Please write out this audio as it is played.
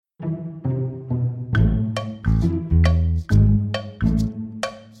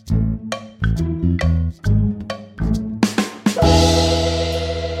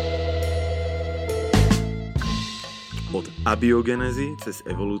abiogenézy cez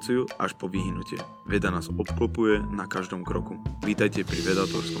evolúciu až po vyhnutie. Veda nás obklopuje na každom kroku. Vítajte pri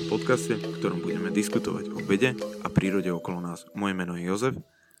Vedatorskom podcaste, v ktorom budeme diskutovať o vede a prírode okolo nás. Moje meno je Jozef.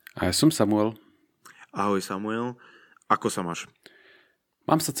 A ja som Samuel. Ahoj Samuel, ako sa máš?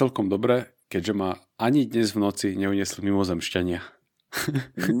 Mám sa celkom dobre, keďže ma ani dnes v noci neuniesli mimozemšťania.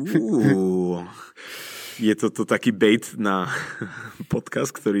 Je to taký bait na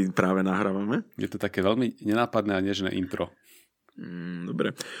podcast, ktorý práve nahrávame? Je to také veľmi nenápadné a nežné intro.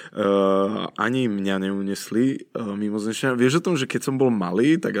 Dobre. Ani mňa neuniesli mimozemšťania. Vieš o tom, že keď som bol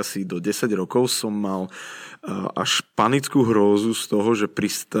malý, tak asi do 10 rokov som mal až panickú hrôzu z toho, že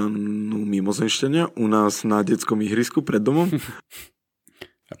pristanú mimozemšťania u nás na detskom ihrisku pred domom.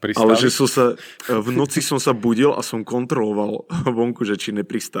 Ale že v noci som sa budil a som kontroloval vonku, že či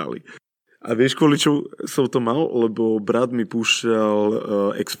nepristáli. A vieš, kvôli čo som to mal? Lebo brat mi púšťal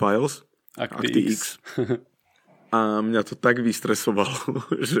X-Files, Akty X. A mňa to tak vystresovalo,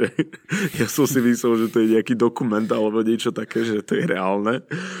 že ja som si myslel, že to je nejaký dokument alebo niečo také, že to je reálne.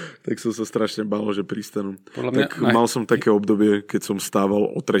 Tak som sa strašne bál, že pristanú. Mal som také obdobie, keď som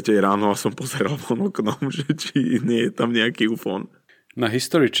stával o 3 ráno a som pozeral von oknom, že či nie je tam nejaký ufón. Na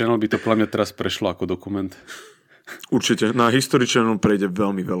History Channel by to podľa mňa teraz prešlo ako dokument. Určite. Na History Channel prejde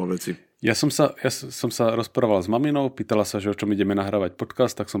veľmi veľa vecí. Ja som sa rozprával s maminou, pýtala sa, že o čom ideme nahrávať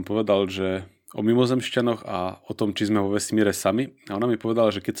podcast, tak som povedal, že o mimozemšťanoch a o tom, či sme vo vesmíre sami. A ona mi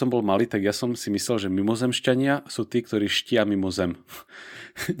povedala, že keď som bol malý, tak ja som si myslel, že mimozemšťania sú tí, ktorí štia mimo zem.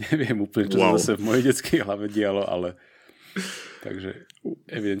 Neviem úplne, čo sa zase v mojej detskej hlave dialo, ale... Takže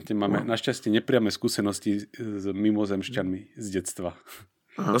evidentne máme našťastie nepriame skúsenosti s mimozemšťanmi z detstva.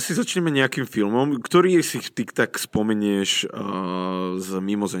 Asi začneme nejakým filmom. Ktorý si ty tak spomenieš s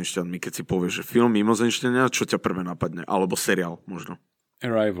mimozemšťanmi, keď si povieš, že film mimozemšťania, čo ťa prvé napadne? Alebo seriál možno.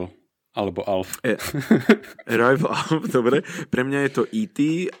 Arrival. Alebo Alf. Arrival, Alf, dobre. Pre mňa je to E.T.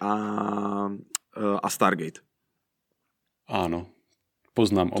 a Stargate. Áno.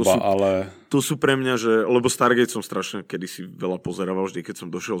 Poznám oba, ale... To sú pre mňa, že... Lebo Stargate som strašne kedysi veľa pozerával, vždy keď som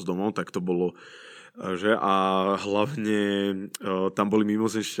došiel z domov, tak to bolo... Že? A hlavne tam boli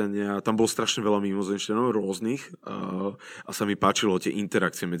mimozemšťania, tam bolo strašne veľa mimozemšťanov rôznych a sa mi páčilo tie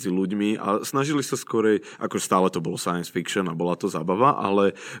interakcie medzi ľuďmi a snažili sa skorej, ako stále to bolo science fiction a bola to zábava,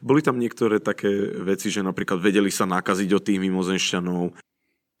 ale boli tam niektoré také veci, že napríklad vedeli sa nakaziť od tých mimozemšťanov,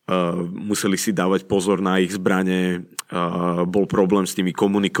 museli si dávať pozor na ich zbrane, bol problém s nimi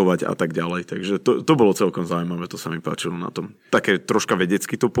komunikovať a tak ďalej. Takže to bolo celkom zaujímavé, to sa mi páčilo na tom. Také troška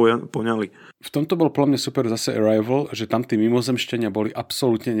vedecky to poňali. V tomto bol podľa mňa super zase Arrival, že tam tí mimozemšťania boli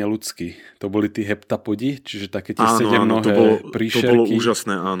absolútne neľudskí. To boli tí heptapodi, čiže také tie sedemnohé príšerky. To bolo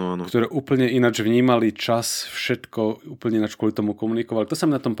úžasné, áno. Ktoré úplne ináč vnímali čas, všetko, úplne ináč kvôli tomu komunikovali. To sa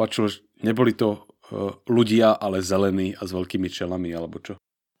mi na tom páčilo, že neboli to ľudia, ale zelení a s veľkými čelami, alebo čo.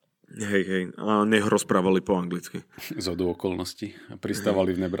 Hej. A nech rozprávali po anglicky. Zhodou okolností. A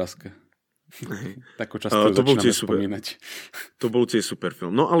pristávali v Nebraske. Tako často začíname spomínať. To bol tiež super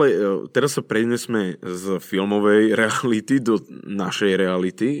film. No ale teraz sa prenesme z filmovej reality do našej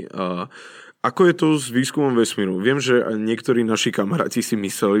reality. Ako je to s výskumom vesmíru? Viem, že niektorí naši kamaráti si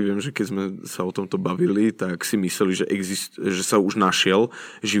mysleli, viem, že keď sme sa o tomto bavili, tak si mysleli, že sa už našiel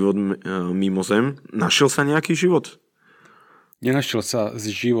život mimo Zem. Našiel sa nejaký život? Nenašiel sa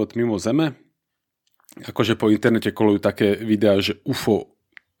život mimo Zeme. Akože po internete kolujú také videá, že UFO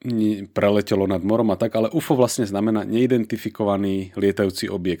preletelo nad morom a tak, ale UFO vlastne znamená neidentifikovaný lietajúci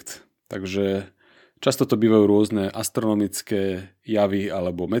objekt. Takže často to bývajú rôzne astronomické javy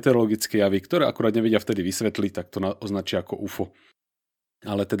alebo meteorologické javy, ktoré akurát nevedia vtedy vysvetliť, tak to označia ako UFO.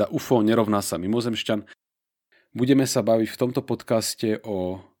 Ale teda UFO nerovná sa mimozemšťan. Budeme sa baviť v tomto podcaste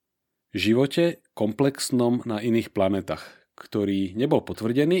o živote komplexnom na iných planetách, ktorý nebol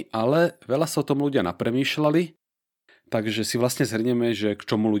potvrdený, ale veľa sa o tom ľudia napremýšľali, takže si vlastne zhrnieme, že k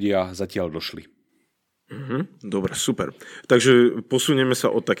čomu ľudia zatiaľ došli. Dobre, super. Takže posunieme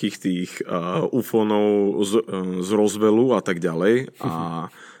sa od takých tých ufónov z Roswellu a tak ďalej a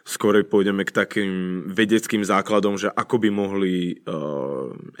skorej pôjdeme k takým vedeckým základom, že ako by mohli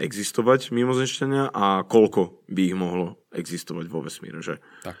existovať mimozemšťania a koľko by ich mohlo existovať vo vesmíre, že?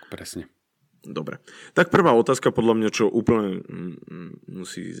 Tak, presne. Dobre. Tak prvá otázka podľa mňa, čo úplne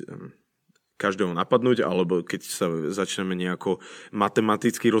musí každého napadnúť, alebo keď sa začneme nejako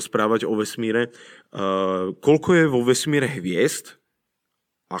matematicky rozprávať o vesmíre, koľko je vo vesmíre hviezd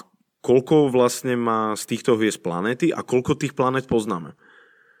a koľko vlastne má z týchto hviezd planéty a koľko tých planét poznáme?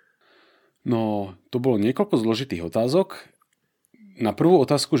 No, to bolo niekoľko zložitých otázok. Na prvú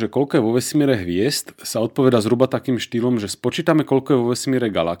otázku, že koľko je vo vesmíre hviezd, sa odpoveda zhruba takým štýlom, že spočítame, koľko je vo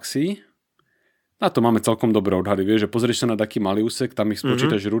vesmíre galaxií, Na to máme celkom dobré odhady. Vieš, že pozrieš sa na taký malý úsek, tam ich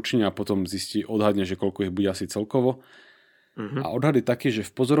spočítaš ručne a potom odhadne, že koľko ich bude asi celkovo. A odhad je taký, že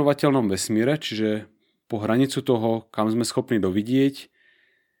v pozorovateľnom vesmíre, čiže po hranicu toho, kam sme schopní dovidieť,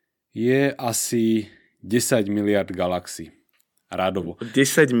 je asi 10 miliard galaxií. Rádovo.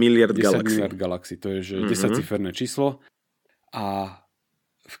 10 miliard 10 miliard galaxií. To je, že 10-ciferné číslo. A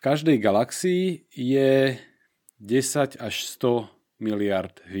v každej galaxii je 10 až 100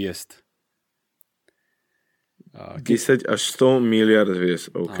 miliard hviezd. 10 až 100 miliard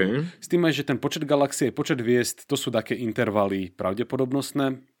hviezd, OK. Áno. S tým aj, že ten počet galaxií a počet hviezd, to sú také intervaly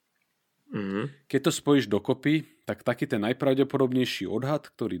pravdepodobnostné. Keď to spojíš dokopy, tak taký ten najpravdepodobnejší odhad,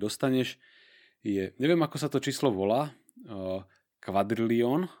 ktorý dostaneš, je, neviem ako sa to číslo volá,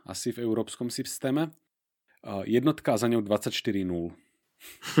 kvadrilión, asi v európskom systéme, jednotka a za ňou 24 nul.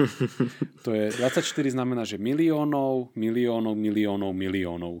 To je 24 znamená, že miliónov.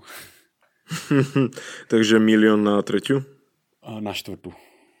 Takže milión na tretiu? Na štvrtú.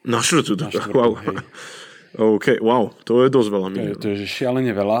 Na štvrtú, wow. Hej. OK, wow, to je dosť veľa miliónov. To je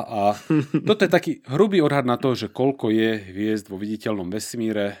šialene veľa a toto je taký hrubý odhad na to, že koľko je hviezd vo viditeľnom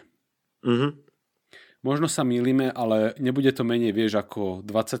vesmíre. Možno sa mýlime, ale nebude to menej, vieš, ako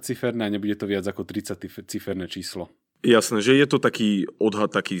 20-ciferné a nebude to viac ako 30-ciferné číslo. Jasné, že je to taký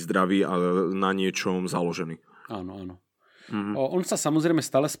odhad, taký zdravý a na niečom založený. Áno. On sa samozrejme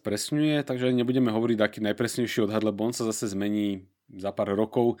stále spresňuje, takže nebudeme hovoriť aký najpresnejší odhad, lebo on sa zase zmení za pár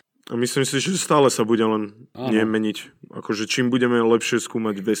rokov. A myslím si, že stále sa bude len nemeniť. Akože čím budeme lepšie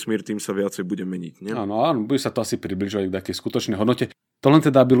skúmať vesmír, tým sa viacej bude meniť. Nie? Áno, bude sa to asi približovať k takej skutočnej hodnote. To len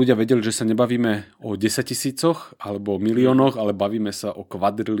teda, aby ľudia vedeli, že sa nebavíme o 10 000 alebo o miliónoch, ale bavíme sa o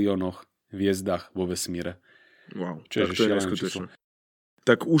kvadriliónoch hviezdach vo vesmíre. Wow, čiže tak to je neskutočné.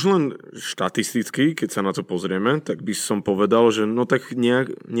 Tak už len štatisticky, keď sa na to pozrieme, tak by som povedal, že no tak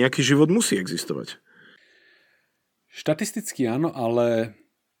nejaký život musí existovať. Štatisticky áno, ale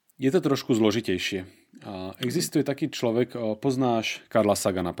je to trošku zložitejšie. Existuje taký človek, poznáš Carla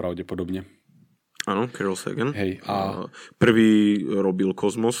Sagana pravdepodobne. Áno, Carl Sagan. Hej, prvý robil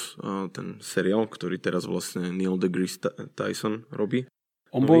Kozmos, ten seriál, ktorý teraz vlastne Neil deGrasse Tyson robí.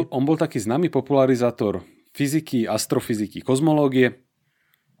 On bol taký známy popularizátor fyziky, astrofyziky, kozmológie,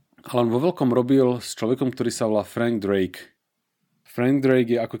 ale on vo veľkom robil s človekom, ktorý sa volá Frank Drake. Frank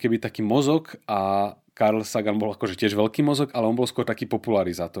Drake je ako keby taký mozog a Carl Sagan bol akože tiež veľký mozog, ale on bol skôr taký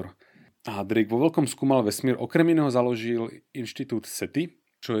popularizátor. A Drake vo veľkom skúmal vesmír, okrem iného založil inštitút SETI,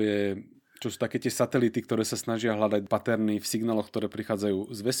 čo sú také tie satelity, ktoré sa snažia hľadať paterny v signáloch, ktoré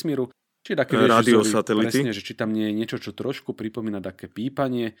prichádzajú z vesmíru. Čiže také radiosatelity. Presne, že či tam nie je niečo, čo trošku pripomína také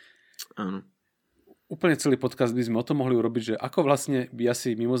pípanie. Áno. Úplne celý podcast by sme o tom mohli urobiť, že ako vlastne by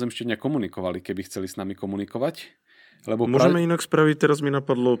asi mimozemšťania komunikovali, keby chceli s nami komunikovať. Lebo môžeme inak spraviť, teraz mi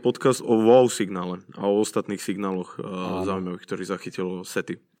napadlo podcast o wow signále a o ostatných signáloch zaujímavých, ktorý zachytilo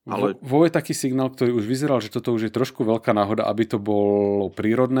SETI. Ale... Wow je taký signál, ktorý už vyzeral, že toto už je trošku veľká náhoda, aby to bolo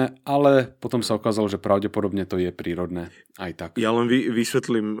prírodné, ale potom sa ukázalo, že pravdepodobne to je prírodné aj tak. Ja len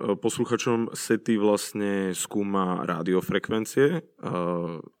vysvetlím posluchačom, SETI vlastne skúma rádiofrekvencie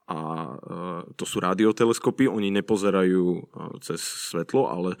a to sú radioteleskopy, oni nepozerajú cez svetlo,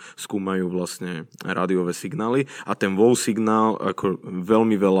 ale skúmajú vlastne rádiové signály a ten wow signál, ako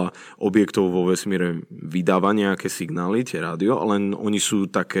veľmi veľa objektov vo vesmíre vydáva nejaké signály, tie rádio, len oni sú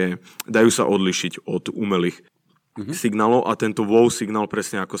také, dajú sa odlišiť od umelých signálov a tento wow signál,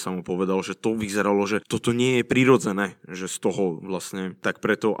 presne ako som mu povedal, že to vyzeralo, že toto nie je prirodzené, že z toho vlastne tak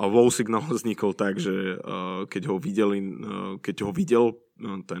preto a wow signál vznikol tak, že keď ho videl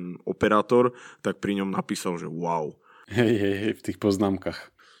ten operátor, tak pri ňom napísal, že wow. Hej, v tých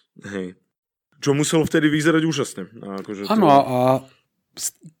poznámkach. Hej. Čo muselo vtedy vyzerať úžasne. Áno, a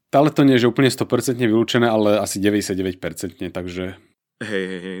stále to nie je, že úplne 100% vylúčené, ale asi 99%, takže...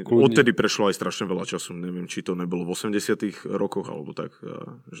 Hej. Odtedy prešlo aj strašne veľa času. Neviem, či to nebolo v 80 rokoch, alebo tak,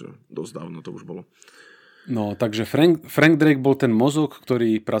 že dosť dávno to už bolo. No, takže Frank Drake bol ten mozog,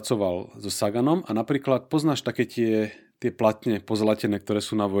 ktorý pracoval so Saganom a napríklad poznáš také tie platne pozlatené, ktoré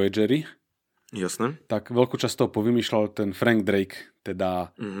sú na Voyageri? Jasné. Tak veľkú časť toho povymýšľal ten Frank Drake,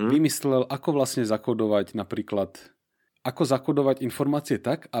 teda vymyslel, ako vlastne zakodovať napríklad, ako zakodovať informácie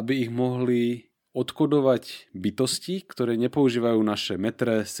tak, aby ich mohli odkodovať bytosti, ktoré nepoužívajú naše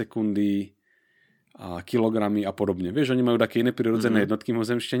metre, sekundy, a kilogramy a podobne. Vieš, oni majú také iné prirodzené jednotky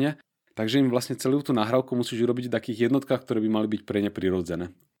mimozemšťania, takže im vlastne celú tú nahrávku musíš urobiť v takých jednotkách, ktoré by mali byť pre ne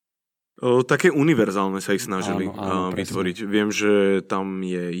prirodzené. Také univerzálne sa ich snažili áno, vytvoriť. Viem, že tam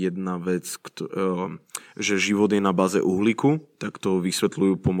je jedna vec, že život je na báze uhlíku, tak to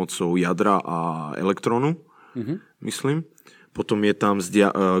vysvetľujú pomocou jadra a elektrónu, myslím. Potom je tam,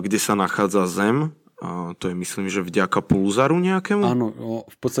 kde sa nachádza Zem. To je, myslím, že vďaka pulzaru nejakému? Áno,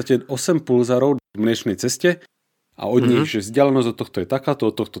 v podstate 8 pulzarov v Mliečnej ceste a od nich, že vzdialenosť od tohto je takáto,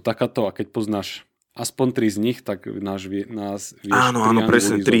 od tohto takáto a keď poznáš aspoň 3 z nich, tak nás vieš áno,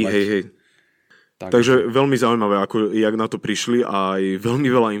 presne 3, hej. Takže veľmi zaujímavé, jak na to prišli a aj veľmi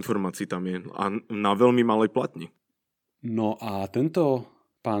veľa informácií tam je a na veľmi malej platni. No a tento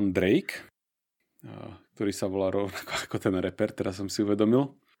pán Drake, ktorý sa volá rovnako ako ten reper, teraz som si uvedomil.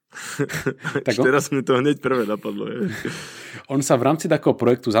 Teraz mi to hneď prvé napadlo. On sa v rámci takého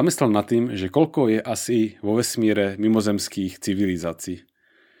projektu zamyslel nad tým, že koľko je asi vo vesmíre mimozemských civilizácií.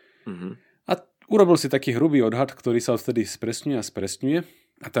 A urobil si taký hrubý odhad, ktorý sa odtedy spresňuje.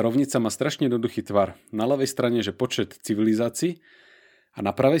 A tá rovnica má strašne jednoduchý tvar. Na ľavej strane, že počet civilizácií a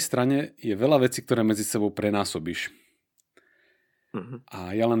na pravej strane je veľa vecí, ktoré medzi sebou prenásobíš.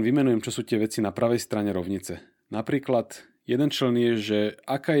 A ja len vymenujem, čo sú tie veci na pravej strane rovnice. Napríklad jeden člen je, že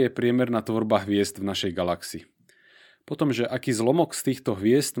aká je priemerná tvorba hviezd v našej galaxii. Potom, že aký zlomok z týchto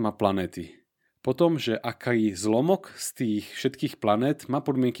hviezd má planéty. Potom, že aký zlomok z tých všetkých planét má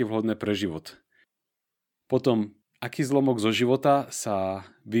podmienky vhodné pre život. Potom, aký zlomok zo života sa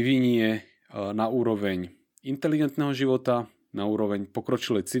vyvinie na úroveň inteligentného života, na úroveň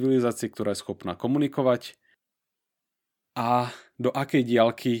pokročilej civilizácie, ktorá je schopná komunikovať a do akej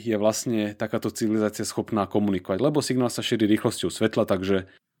diaľky je vlastne takáto civilizácia schopná komunikovať. Lebo signál sa šíri rýchlosťou svetla, takže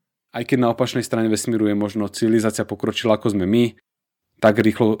aj keď na opačnej strane vesmíru je možno civilizácia pokročila ako sme my, tak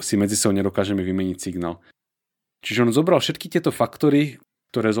rýchlo si medzi sebou nedokážeme vymeniť signál. Čiže on zobral všetky tieto faktory,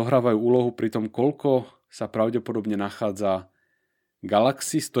 ktoré zohrávajú úlohu pri tom, koľko sa pravdepodobne nachádza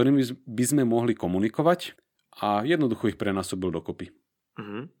galaxií, s ktorými by sme mohli komunikovať a jednoducho ich prenásobil dokopy.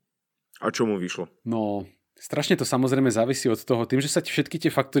 A čo mu vyšlo? No, strašne to samozrejme závisí od toho, tým, že sa všetky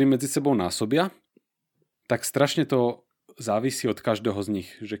tie faktory medzi sebou násobia, tak strašne to závisí od každého z nich.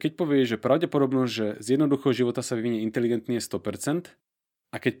 Že keď povieš, že pravdepodobnosť, že z jednoduchého života sa vyvinie inteligentný je 100%,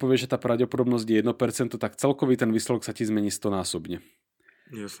 a keď povieš, že tá pravdepodobnosť je 1%, tak celkový ten výsledok sa ti zmení 100-násobne.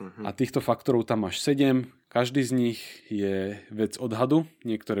 Jasne. A týchto faktorov tam máš 7, každý z nich je vec odhadu,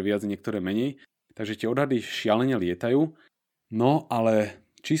 niektoré viac, niektoré menej, takže tie odhady šialene lietajú. No ale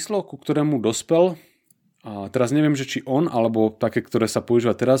číslo, ku ktorému dospel, a teraz neviem, že či on, alebo také, ktoré sa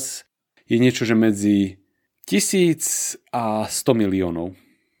používa teraz, je niečo, že medzi 1000 a 100 miliónov.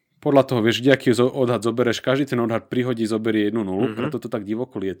 Podľa toho, vieš, aký odhad zobereš, každý ten odhad prihodí, zoberie 1 nulu, preto to tak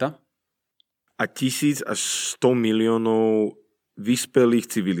divoko lieta. A 1000 až 100 miliónov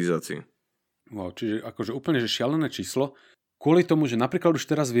vyspelých civilizácií. Wow, čiže akože úplne že šialené číslo. Kvôli tomu, že napríklad už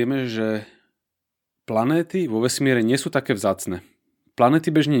teraz vieme, že planéty vo vesmíre nie sú také vzácne.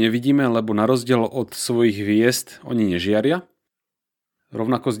 Planéty bežne nevidíme, lebo na rozdiel od svojich hviezd oni nežiaria.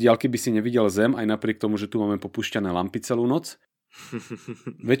 Rovnako z diaľky by si nevidel Zem, aj napriek tomu, že tu máme popúšťané lampy celú noc.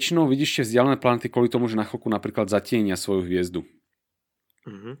 Väčšinou vidíš tie vzdialené planéty kvôli tomu, že na chvíľku napríklad zatienia svoju hviezdu.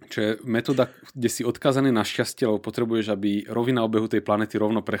 Čo je metóda, kde si odkazaný na šťastie, lebo potrebuješ, aby rovina obehu tej planéty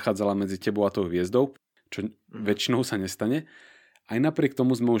rovno prechádzala medzi tebou a tou hviezdou, čo väčšinou sa nestane. Aj napriek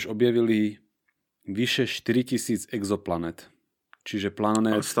tomu sme už objavili vyše 4000 exoplanet. Čiže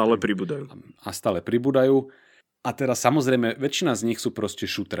planét... A stále pribúdajú. A teraz samozrejme, väčšina z nich sú proste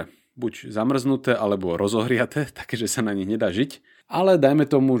šutre. Buď zamrznuté, alebo rozohriaté, také, že sa na nich nedá žiť. Ale dajme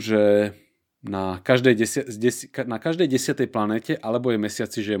tomu, že na každej 10. planéte alebo je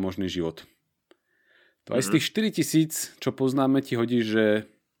mesiaci, že je možný život. To aj z tých 4000, čo poznáme, ti hodí, že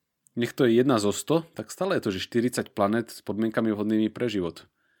nech to je 1 zo 100, tak stále je to, že 40 planét s podmienkami vhodnými pre život.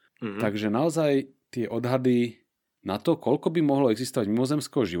 Takže naozaj tie odhady na to, koľko by mohlo existovať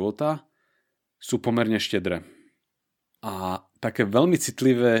mimozemského života, sú pomerne štedré. A také veľmi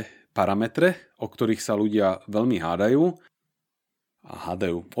citlivé parametre, o ktorých sa ľudia veľmi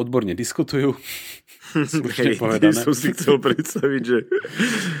odborne diskutujú. Slušne povedané. Som si chcel predstaviť,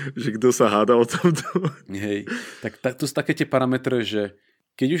 že kto sa háda o tomto. Hej, tak to sú také tie parametre, že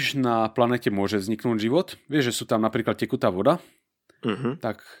keď už na planete môže vzniknúť život, vieš, že sú tam napríklad tekutá voda,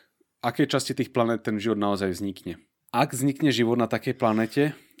 tak aké časti tých planét ten život naozaj vznikne? Ak vznikne život na takej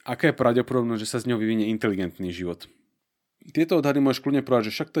planete, aká je pravdepodobnosť, že sa z ňou vyvinie inteligentný život? Tieto odhady môžeš kľudne povedať,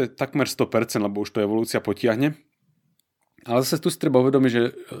 že však to je takmer 100%, lebo už to evolúcia potiahne. Ale zase tu si treba uvedomiť, že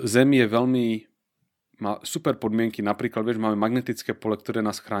Zem je má super podmienky. Napríklad, vieš, máme magnetické pole, ktoré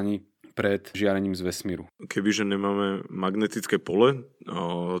nás chráni pred žiarením z vesmíru. Kebyže nemáme magnetické pole,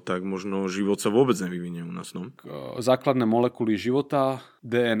 tak možno život sa vôbec nevyvinie u nás. No? Základné molekuly života,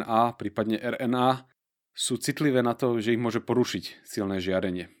 DNA, prípadne RNA, sú citlivé na to, že ich môže porušiť silné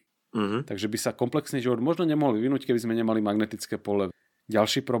žiarenie. Takže by sa komplexný život možno nemohol vyvinúť, keby sme nemali magnetické pole.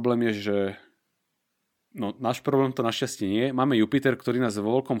 Ďalší problém je, že No, náš problém to našťastie nie je. Máme Jupiter, ktorý nás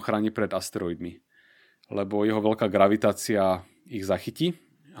vo veľkom chráni pred asteroidmi, lebo jeho veľká gravitácia ich zachytí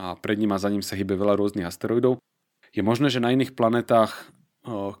a pred ním a za ním sa hýbe veľa rôznych asteroidov. Je možné, že na iných planetách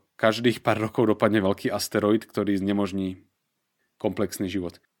každých pár rokov dopadne veľký asteroid, ktorý znemožní komplexný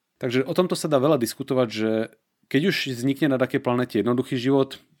život. Takže o tomto sa dá veľa diskutovať, že keď už vznikne na takej planete jednoduchý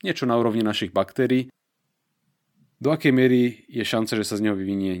život, niečo na úrovni našich baktérií, do akej miery je šanca, že sa z neho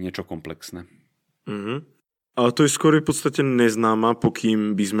vyvinie niečo komplexné. Mm-hmm. Ale to je skôr v podstate neznáma,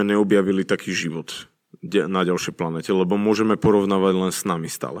 pokým by sme neobjavili taký život na ďalšej planete, lebo môžeme porovnávať len s nami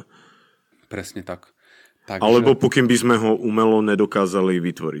stále. Presne tak. Takže... Alebo pokým by sme ho umelo nedokázali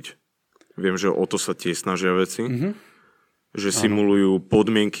vytvoriť. Viem, že o to sa tiež snažia veci. Mm-hmm. Že simulujú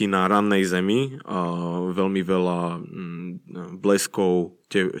podmienky na rannej Zemi, a veľmi veľa bleskov,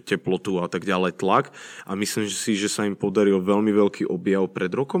 teplotu a tak ďalej, tlak. A myslím si, že sa im podaril veľmi veľký objav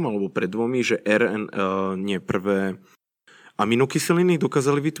pred rokom alebo pred 2, že prvé aminokyseliny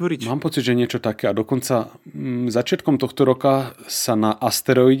dokázali vytvoriť. Mám pocit, že niečo také. A dokonca začiatkom tohto roka sa na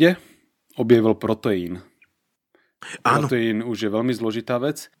asteroide objavil proteín. Áno. Proteín už je veľmi zložitá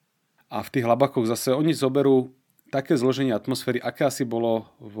vec. A v tých labakoch zase oni zoberú také zloženie atmosféry, aké asi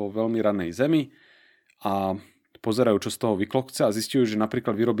bolo vo veľmi ranej Zemi a pozerajú, čo z toho vyklokce a zistujú, že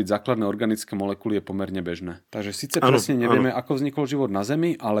napríklad vyrobiť základné organické molekuly je pomerne bežné. Takže síce presne nevieme, ako vznikol život na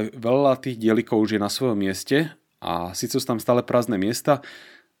Zemi, ale veľa tých dielikov už je na svojom mieste a síce sú tam stále prázdne miesta,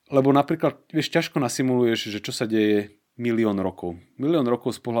 lebo napríklad, vieš, ťažko nasimuluješ, že čo sa deje 1 000 000 rokov. 1 000 000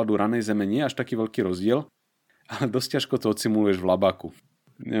 rokov z pohľadu ranej Zeme nie je až taký veľký rozdiel, ale dosť ťažko to odsimuluješ v labáku.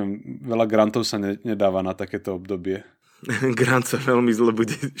 Neviem, veľa grantov sa nedáva na takéto obdobie. Grant sa veľmi zle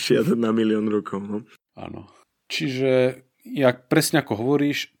bude šiadať na 1 000 000 rokov. No? Áno. Čiže, jak presne ako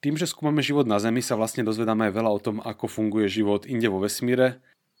hovoríš, tým, že skúmame život na Zemi, sa vlastne dozvedáme aj veľa o tom, ako funguje život inde vo vesmíre.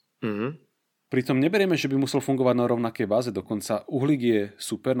 Mm-hmm. Pritom neberieme, že by musel fungovať na rovnakej báze. Dokonca uhlík je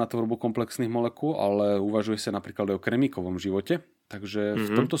super na tvorbu komplexných molekúl, ale uvažuje sa napríklad aj o kremíkovom živote. Takže v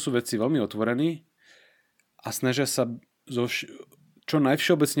tomto sú vedci veľmi otvorení a snažia sa čo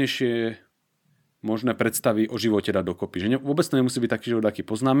najvšeobecnejšie možné predstavy o živote dať dokopy. Že vôbec to nemusí byť taký život, aký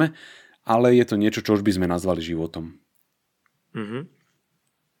poznáme, ale je to niečo, čo už by sme nazvali životom. Mm-hmm.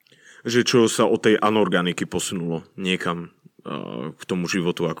 Že čo sa od tej anorganiky posunulo niekam k tomu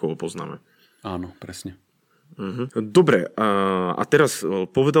životu, ako ho poznáme. Áno, presne. Mm-hmm. Dobre, a teraz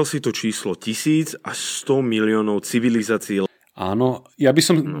povedal si to číslo 1000 až 100 miliónov civilizácií. Áno, ja by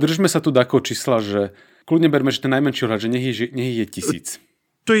som, držme sa tu takého čísla, že kľudne berme, že ten najmenší odhad, že nech je 1000.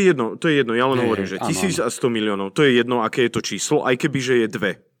 To je jedno, ja len hovorím, že 1000 a 100 miliónov, to je jedno, aké je to číslo, aj keby, že je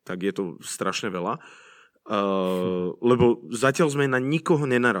 2, tak je to strašne veľa, lebo zatiaľ sme na nikoho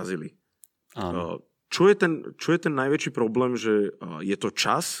nenarazili. Čo je ten najväčší problém, že je to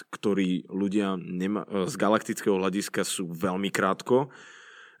čas, ktorý ľudia z galaktického hľadiska sú veľmi krátko,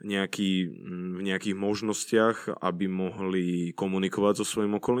 v nejakých možnostiach, aby mohli komunikovať so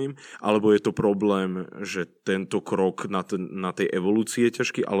svojím okolím, alebo je to problém, že tento krok na tej evolúcii je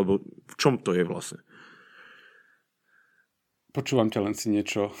ťažký, alebo v čom to je vlastne? Počúvam ťa, len si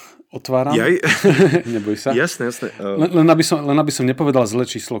niečo otváram. Neboj sa. Jasné. Len aby som nepovedal zlé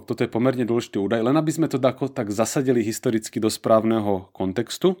číslo, toto je pomerne dôležitý údaj, len aby sme to tak zasadili historicky do správneho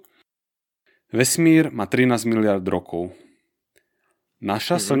kontextu. Vesmír má 13 miliard rokov.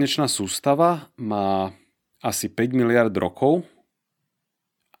 Naša slnečná sústava má asi 5 miliard rokov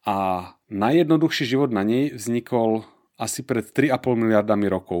a najjednoduchší život na nej vznikol asi pred 3,5 miliardami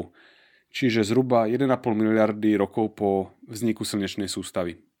rokov. Čiže zhruba 1,5 miliardy rokov po vzniku slnečnej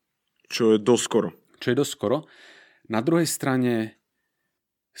sústavy. Čo je dosť skoro. Na druhej strane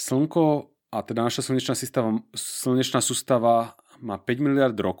Slnko, a teda naša slnečná sústava má 5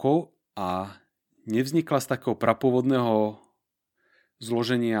 miliard rokov a nevznikla z takého prapôvodného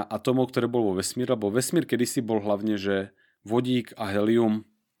zloženia atómov, ktoré bol vo vesmíre, lebo vesmír kedysi bol hlavne, že vodík a helium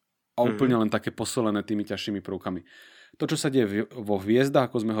a úplne len také posolené tými ťažšími prvkami. To, čo sa deje vo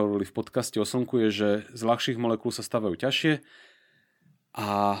hviezdách, ako sme hovorili v podcaste o Slnku, je, že z ľahších molekúl sa stávajú ťažšie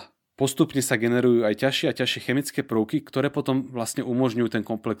a postupne sa generujú aj ťažšie a ťažšie chemické prvky, ktoré potom vlastne umožňujú ten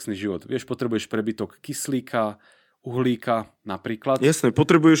komplexný život. Vieš, potrebuješ prebytok kyslíka, uhlíka napríklad. Jasné,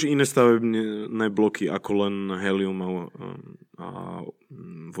 potrebuješ iné stavebné bloky ako len helium a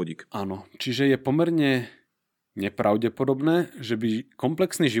vodík. Áno, čiže je pomerne nepravdepodobné, že by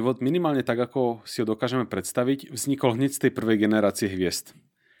komplexný život, minimálne tak, ako si ho dokážeme predstaviť, vznikol hneď z tej prvej generácie hviezd.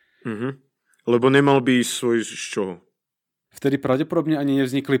 Lebo nemal by svoj z čoho? Vtedy pravdepodobne ani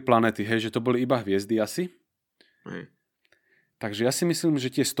nevznikli planety, hej, že to boli iba hviezdy asi. Hej. Takže ja si myslím, že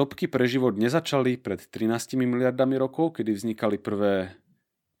tie stopky pre život nezačali pred 13 miliardami rokov, kedy vznikali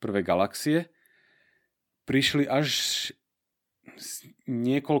prvé galaxie, prišli až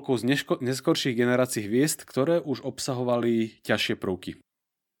niekoľko z neskorších generácií hviezd, ktoré už obsahovali ťažšie prvky.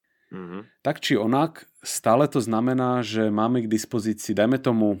 Tak či onak, stále to znamená, že máme k dispozícii, dajme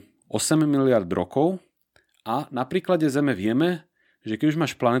tomu, 8 miliard rokov a na príklade Zeme vieme, že keď už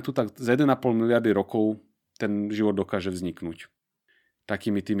máš planetu, tak za 1,5 miliardy rokov ten život dokáže vzniknúť.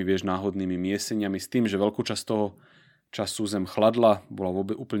 Takými tými, náhodnými mieseniami s tým, že veľkú časť toho času Zem chladla, bola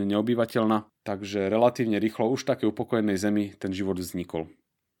úplne neobyvateľná, takže relatívne rýchlo už v takej upokojenej Zemi ten život vznikol.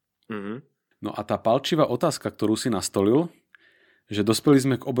 No a tá palčivá otázka, ktorú si nastolil, že dospeli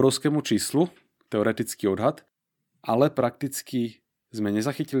sme k obrovskému číslu, teoretický odhad, ale prakticky sme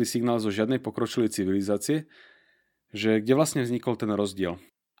nezachytili signál zo žiadnej pokročilej civilizácie, že kde vlastne vznikol ten rozdiel.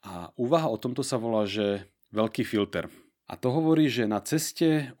 A úvaha o tomto sa volá, že veľký filter. A to hovorí, že na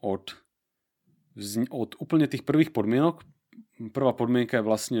ceste od úplne tých prvých podmienok, prvá podmienka je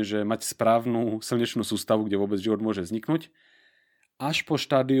vlastne, že mať správnu slnečnú sústavu, kde vôbec život môže vzniknúť, až po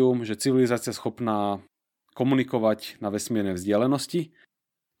štádium, že civilizácia je schopná komunikovať na vesmírnej vzdialenosti.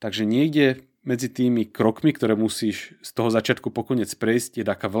 Takže niekde medzi tými krokmi, ktoré musíš z toho začiatku po koniec prejsť, je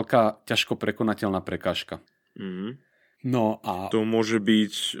taká veľká, ťažko prekonateľná prekážka. No a to môže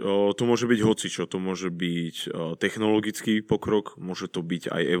byť hocičo, to môže byť technologický pokrok, môže to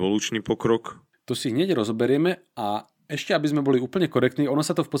byť aj evolučný pokrok. To si hneď rozoberieme a ešte, aby sme boli úplne korektní, ono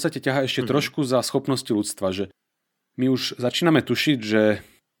sa to v podstate ťahá ešte trošku za schopnosti ľudstva, že my už začíname tušiť, že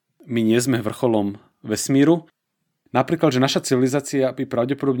my nie sme vrcholom vesmíru. Napríklad, že naša civilizácia by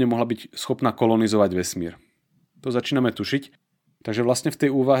pravdepodobne mohla byť schopná kolonizovať vesmír. To začíname tušiť. Takže vlastne v tej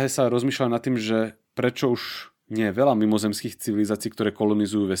úvahe sa rozmýšľa nad tým, že prečo už nie je veľa mimozemských civilizácií, ktoré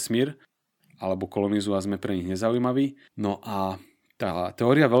kolonizujú vesmír, alebo kolonizujú a sme pre nich nezaujímaví. No a tá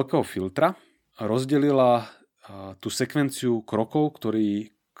teória veľkého filtra rozdelila tú sekvenciu krokov,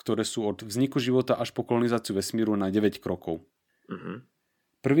 ktoré sú od vzniku života až po kolonizáciu vesmíru na 9 krokov.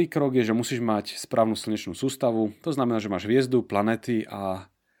 Prvý krok je, že musíš mať správnu slnečnú sústavu. To znamená, že máš hviezdu, planéty a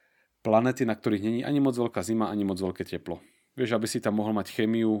planéty, na ktorých není ani moc veľká zima, ani moc veľké teplo. Vieš, aby si tam mohol mať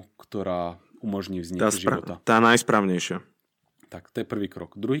chémiu, ktorá umožní vznik života. Tá najsprávnejšia. Tak, to je prvý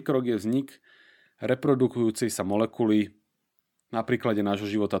krok. Druhý krok je vznik reprodukujúcej sa molekuly. Na príklade nášho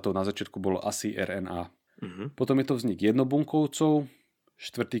života to na začiatku bolo asi RNA. Potom je to vznik jednobunkovcov.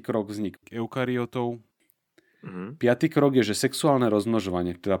 Štvrtý krok vznik eukariotov. Piatý krok je, že sexuálne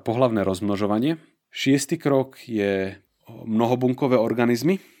rozmnožovanie, teda pohlavné rozmnožovanie. Šiestý krok je mnohobunkové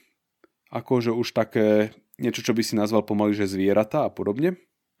organizmy, akože už také niečo, čo by si nazval pomaly, že zvieratá a podobne.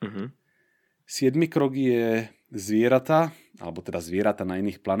 Siedmy krok je zvieratá, alebo teda zvieratá na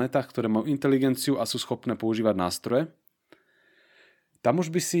iných planetách, ktoré majú inteligenciu a sú schopné používať nástroje. Tam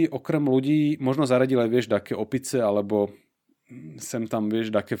už by si okrem ľudí možno zaradil aj, vieš, také opice, alebo sem tam, vieš,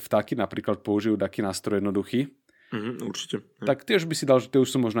 také vtáky napríklad použijú taký nástroj jednoduchý. Určite. Tak tie už by si dal, že tie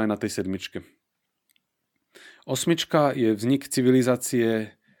už sú možno aj na tej 7. 8 je vznik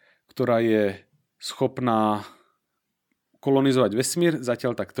civilizácie, ktorá je schopná kolonizovať vesmír,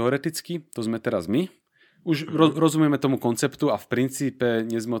 zatiaľ tak teoreticky, to sme teraz my. Už rozumieme tomu konceptu a v princípe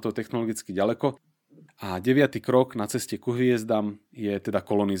nie sme o to technologicky ďaleko. A 9. krok na ceste ku hviezdam je teda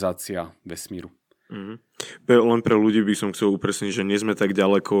kolonizácia vesmíru. Len pre ľudí by som chcel upresniť, že nie sme tak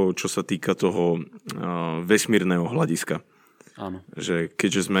ďaleko, čo sa týka toho vesmírneho hľadiska. Áno. Že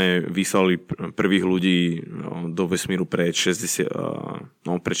keďže sme vyslali prvých ľudí do vesmíru pred 60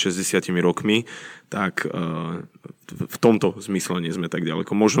 rokmi, tak v tomto zmysle nie sme tak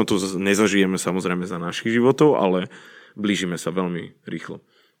ďaleko. Možno to nezažijeme samozrejme za našich životov, ale blížime sa veľmi rýchlo.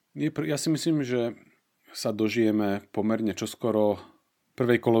 Ja si myslím, že sa dožijeme pomerne čoskoro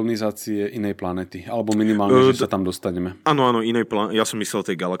prvej kolonizácie inej planety. Alebo minimálne, že sa tam dostaneme. Áno, inej planety. Ja som myslel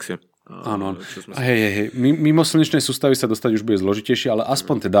tej galaxie. Áno. Hej. Mimo slnečnej sústavy sa dostať už bude zložitejšie, ale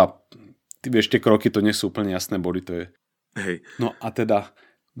aspoň teda, ty vieš, tie kroky, to nie sú úplne jasné body, to je. Hej. No a teda,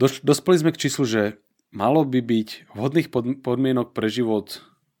 dospeli sme k číslu, že malo by byť vhodných podmienok pre život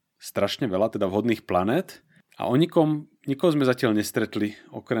strašne veľa, teda vhodných planét. A nikoho sme zatiaľ nestretli,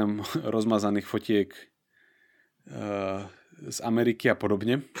 okrem rozmazaných fotiek z Ameriky a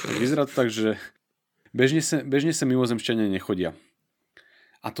podobne. Tak vyzerá to tak, že bežne sa mimozemšťania nechodia.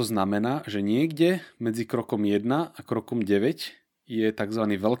 A to znamená, že niekde medzi krokom 1 a krokom 9 je tzv.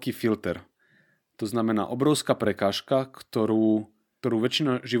 Veľký filter. To znamená obrovská prekážka, ktorú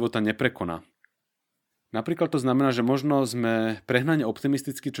väčšina života neprekoná. Napríklad to znamená, že možno sme prehnane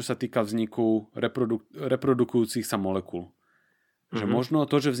optimistickí, čo sa týka vzniku reprodukujúcich sa molekúl. Že možno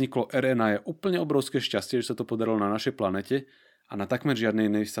to, že vzniklo RNA je úplne obrovské šťastie, že sa to podarilo na našej planete a na takmer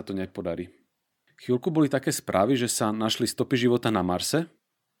žiadnej inej sa to nepodarí. Chvíľku boli také správy, že sa našli stopy života na Marse,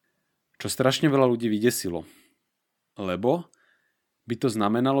 čo strašne veľa ľudí vydesilo. Lebo by to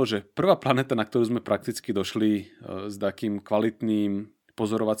znamenalo, že prvá planéta, na ktorú sme prakticky došli s takým kvalitným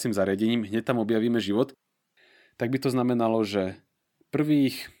pozorovacím zariadením, hneď tam objavíme život, tak by to znamenalo, že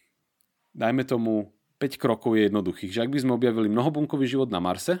prvých, dajme tomu, 5 krokov je jednoduchých. Že ak by sme objavili mnohobunkový život na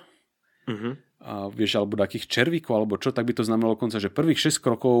Marse, a vieš, alebo takých červíkov, alebo čo, tak by to znamenalo konca, že prvých 6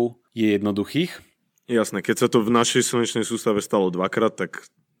 krokov je jednoduchých. Jasné, keď sa to v našej slnečnej sústave stalo dvakrát, tak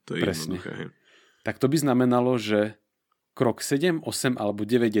to je Presne. jednoduché. Hej. Tak to by znamenalo, že krok 7, 8 alebo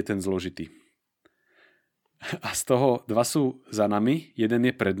 9 je ten zložitý. A z toho 2 sú za nami, 1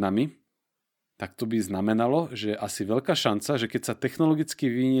 je pred nami. Tak to by znamenalo, že asi veľká šanca, že keď sa technologicky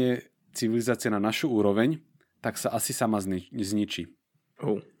vyvinie civilizácia na našu úroveň, tak sa asi sama zničí.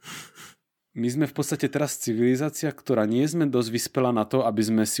 Oh. My sme v podstate teraz civilizácia, ktorá nie sme dosť vyspelá na to, aby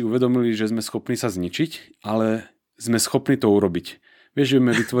sme si uvedomili, že sme schopní sa zničiť, ale sme schopní to urobiť. Vieš,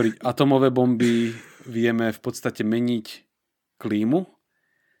 vieme vytvoriť atomové bomby, vieme v podstate meniť klímu,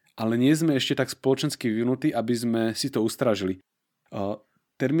 ale nie sme ešte tak spoločensky vyvinutí, aby sme si to ustrážili.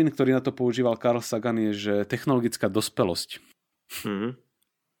 Termín, ktorý na to používal Carl Sagan, je, že technologická dospelosť.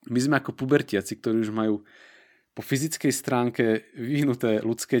 My sme ako pubertiaci, ktorí už majú po fyzickej stránke vyvinuté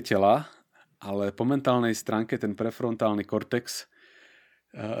ľudské tela, ale po mentálnej stránke ten prefrontálny kortex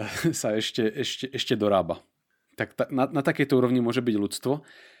sa ešte dorába. Tak na takejto úrovni môže byť ľudstvo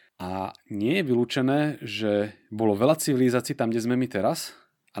a nie je vylúčené, že bolo veľa civilizácií tam, kde sme my teraz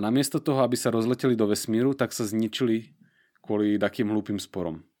a namiesto toho, aby sa rozleteli do vesmíru, tak sa zničili kvôli takým hlúpym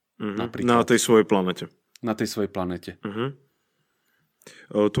sporom. Na tej svojej planete. Na tej svojej planete.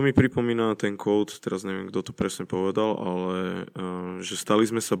 Tu mi pripomína ten quote, teraz neviem, kto to presne povedal, ale že stali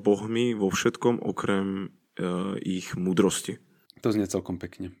sme sa bohmi vo všetkom okrem ich múdrosti. To znie celkom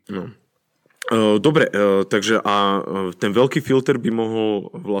pekne. No. Dobre, takže a ten veľký filter by mohol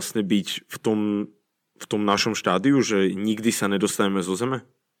vlastne byť v tom našom štádiu, že nikdy sa nedostaneme zo Zeme?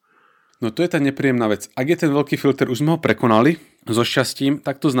 No to je tá nepríjemná vec. Ak je ten veľký filter, už sme ho prekonali so šťastím,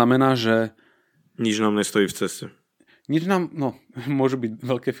 tak to znamená, že nič nám nestojí v ceste. Nič nám, môžu byť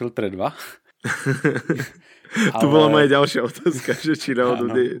veľké filtre 2. To bola moja ďalšia otázka, že či náhodou...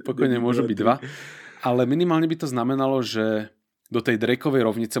 Pokojne môžu byť 2. Ale minimálne by to znamenalo, že do tej Drakeovej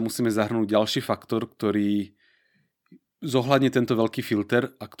rovnice musíme zahrnúť ďalší faktor, ktorý zohľadne tento veľký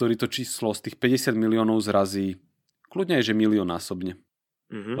filter a ktorý to číslo z tých 50 miliónov zrazí kľudne aj, že miliónnásobne.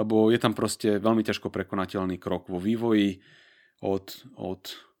 Lebo je tam proste veľmi ťažko prekonateľný krok vo vývoji od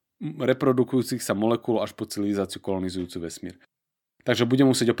reprodukujúcich sa molekúl až po civilizáciu kolonizujúcu vesmír. Takže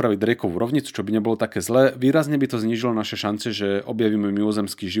budeme musieť opraviť Drakeovú rovnicu, čo by nebolo také zlé. Výrazne by to znížilo naše šance, že objavíme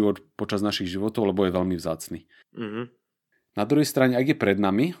mimozemský život počas našich životov, lebo je veľmi vzácny. Na druhej strane, ak je pred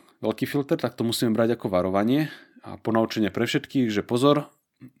nami veľký filter, tak to musíme brať ako varovanie a ponaučenie pre všetkých, že pozor,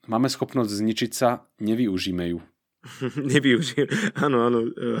 máme schopnosť zničiť sa, nevyužíme ju. Áno,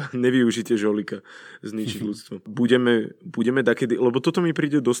 nevyužite žolika, zničiť ľudstvo. Budeme dakedy, lebo toto mi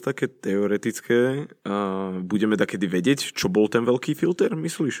príde dosť také teoretické, budeme dakedy vedieť, čo bol ten veľký filter,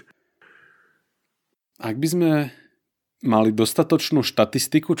 myslíš? Ak by sme mali dostatočnú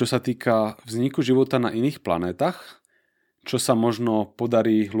štatistiku, čo sa týka vzniku života na iných planétach, čo sa možno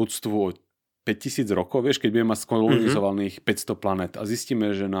podarí ľudstvu o 5000 rokov, vieš, keď budeme mať skolonizovaných 500 planét a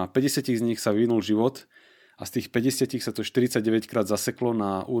zistíme, že na 50 z nich sa vyvinul život a z tých 50 sa to 49 krát zaseklo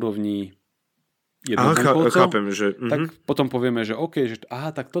na úrovni jednobunkov, chápem, že... tak potom povieme, že OK, že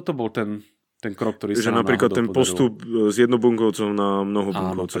tak toto bol ten krok, ktorý sa nám napríklad ten podaril. Postup z jednobunkovcov na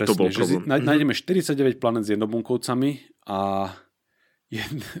mnohobunkovcov, to bol problém. Nájdeme 49 planét s jednobunkovcami a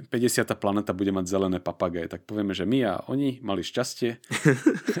 50. planéta bude mať zelené papagaje. Tak povieme, že my a oni mali šťastie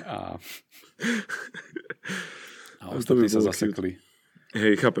a ostatní sa zasekli.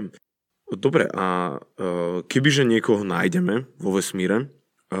 Hej, chápem. Dobre, a kebyže niekoho nájdeme vo vesmíre,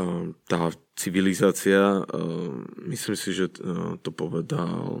 tá civilizácia, myslím si, že to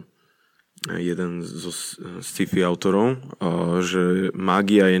povedal jeden zo sci-fi autorov, že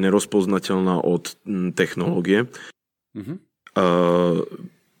mágia je nerozpoznateľná od technológie.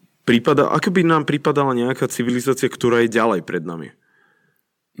 Ako by nám pripadala nejaká civilizácia, ktorá je ďalej pred nami?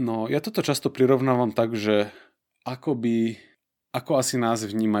 No, ja toto často prirovnávam tak, že ako asi nás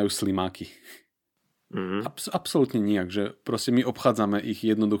vnímajú slimáky. Absolútne nijak, že proste my obchádzame ich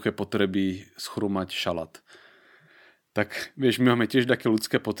jednoduché potreby schrumať šalát. Tak vieš, my máme tiež také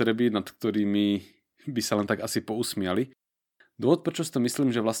ľudské potreby, nad ktorými by sa len tak asi pousmiali. Dôvod, prečo si to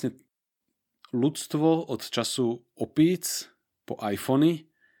myslím, že vlastne ľudstvo od času opíc po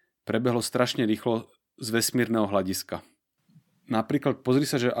iPhony prebehlo strašne rýchlo z vesmírneho hľadiska. Napríklad pozri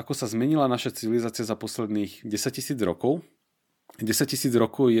sa, že ako sa zmenila naša civilizácia za posledných 10 000 rokov 10 000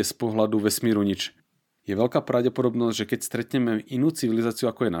 rokov je z pohľadu vesmíru nič. Je veľká pravdepodobnosť, že keď stretneme inú civilizáciu,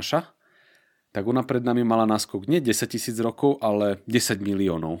 ako je naša, tak ona pred nami mala náskok nie 10 000 rokov, ale 10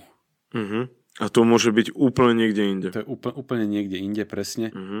 miliónov. A to môže byť úplne niekde inde. To je úplne niekde inde, presne.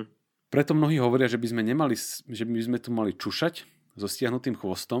 Preto mnohí hovoria, že by sme tu mali čušať so stiahnutým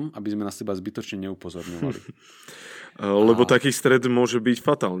chvostom, aby sme na seba zbytočne neupozorňovali. Lebo taký stred môže byť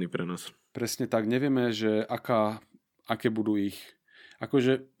fatálny pre nás. Presne tak. Nevieme, že aké budú ich...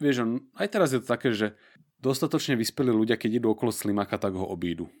 Akože, vieš, aj teraz je to také, že dostatočne vyspelí ľudia, keď idú okolo slimáka, tak ho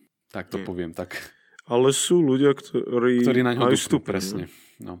obídu. Tak to poviem, tak. Ale sú ľudia, ktorí na ňo aj dupnú, vstúpia. presne.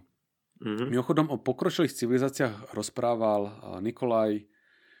 No. Mimochodom o pokročilých civilizáciách rozprával Nikolaj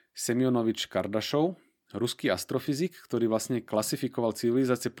Semjonovič Kardašov, ruský astrofyzik, ktorý vlastne klasifikoval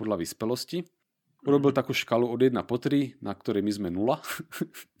civilizácie podľa vyspelosti. Urobil takú škalu od 1 po 3, na ktorej my sme 0.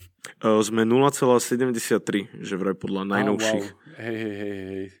 Sme 0,73, že vraj podľa najnovších. Wow.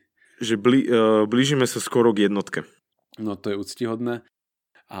 Hej. Že blížime sa skoro k jednotke. No to je úctihodné.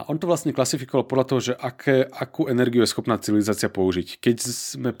 A on to vlastne klasifikoval podľa toho, že akú energiu je schopná civilizácia použiť. Keď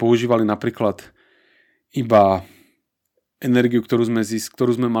sme používali napríklad iba energiu, ktorú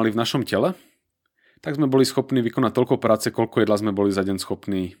sme mali v našom tele, tak sme boli schopní vykonať toľko práce, koľko jedla sme boli za deň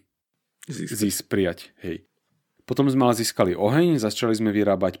schopní prijať. Hej. Potom sme ale získali oheň, začali sme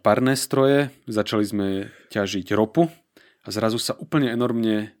vyrábať parné stroje, začali sme ťažiť ropu a zrazu sa úplne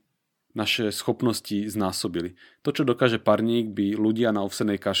enormne naše schopnosti znásobili. To, čo dokáže parník, by ľudia na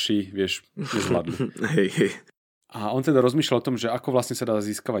ovsenej kaši, vieš, nezvládli. Hej. A on teda rozmýšľal o tom, že ako vlastne sa dá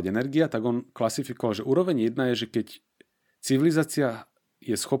získavať energia, tak on klasifikoval, že úroveň 1 je, že keď civilizácia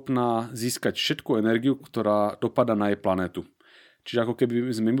je schopná získať všetku energiu, ktorá dopada na jej planétu. Čiže ako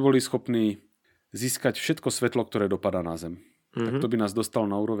keby sme boli schopní získať všetko svetlo, ktoré dopadá na Zem. Tak to by nás dostalo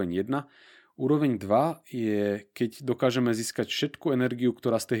na úroveň 1. Úroveň 2 je, keď dokážeme získať všetku energiu,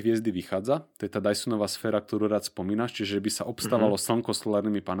 ktorá z tej hviezdy vychádza. To je tá Dysonová sféra, ktorú rád spomínaš, čiže by sa obstávalo slnko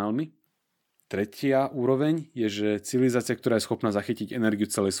solárnymi panelmi. Tretia úroveň je, že civilizácia, ktorá je schopná zachytiť energiu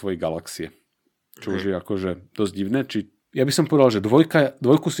celej svojej galaxie. Čo už je akože dosť divné. Ja by som povedal, že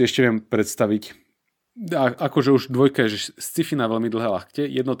dvojku si ešte viem predstaviť. Akože už dvojka je, že sci-fi na veľmi dlhé lakte,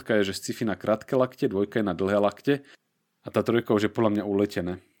 jednotka je, že sci-fi na krátke lakte, dvojka je na dlhé lakte a tá trojka už je podľa mňa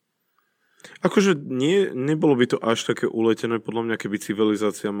uletené. Akože nebolo by to až také uletené, podľa mňa, keby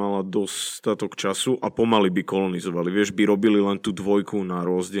civilizácia mala dostatok času a pomaly by kolonizovali. Vieš, by robili len tú dvojku na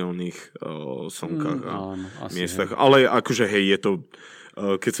rozdielných slnkách a miestach. Ale akože hej, je to...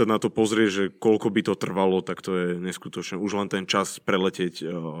 Keď sa na to pozrie, že koľko by to trvalo, tak to je neskutočné. Už len ten čas preletieť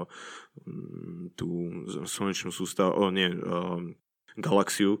tú slnečnú sústavu,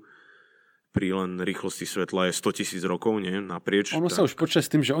 galaxiu pri len rýchlosti svetla je 100 000 rokov, nie? Naprieč. Ono sa už počíta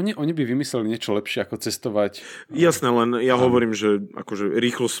s tým, že oni by vymysleli niečo lepšie ako cestovať. Jasné, len ja hovorím, že akože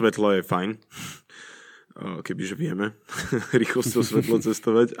rýchlosť svetla je fajn. Kebyže vieme rýchlosťou svetlo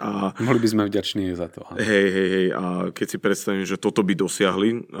cestovať. A mohli by sme vďační za to. Hej. A keď si predstavím, že toto by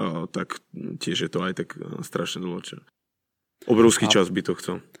dosiahli, tak tiež je to aj tak strašne dlhočé. Obrovský čas by to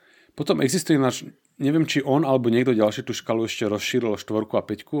chcel. Potom existuje neviem, či on alebo niekto ďalší tú škalu ešte rozšíril 4 a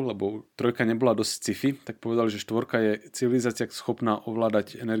 5, lebo 3 nebola dosť sci-fi, tak povedali, že 4 je civilizácia schopná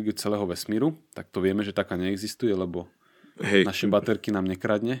ovládať energiu celého vesmíru. Tak to vieme, že taká neexistuje, lebo naše baterky nám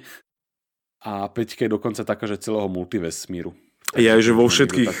nekradne. A 5 je dokonca taká, že celého multivesmíru. Ja, že vo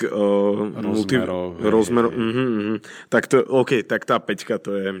všetkých rozmeroch. Tak to, tak tá 5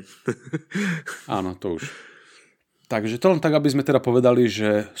 to je... Áno, to už. Takže to len tak, aby sme teda povedali,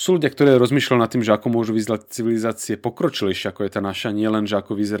 že sú ľudia, ktorí rozmýšľajú nad tým, že ako môžu vyzerať civilizácie pokročilejšie, ako je tá naša, nie len, že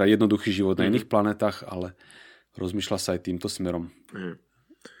ako vyzerá jednoduchý život na iných planetách, ale rozmýšľa sa aj týmto smerom.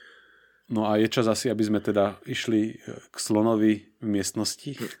 No a je čas asi, aby sme teda išli k slonovi v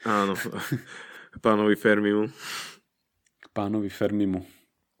miestnosti. Áno, pánovi Fermimu. K pánovi Fermimu,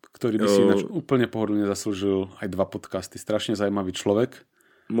 ktorý by si ináč úplne pohodlne zaslúžil aj 2 podcasty. Strašne zaujímavý človek.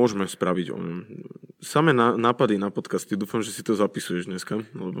 Môžeme spraviť samé nápady na podcasty. Dúfam, že si to zapisuješ dneska.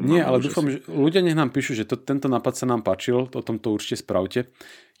 Nie, ale dúfam, že ľudia nech nám píšu, že tento nápad sa nám páčil, o tom to určite spravte.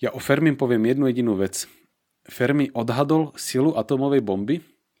 Ja o Fermim poviem jednu jedinú vec. Fermi odhadol silu atómovej bomby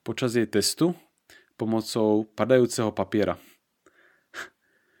počas jej testu pomocou padajúceho papiera.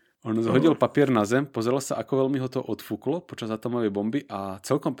 On zhodil papier na zem, pozrel sa, ako veľmi ho to odfúklo počas atomovej bomby a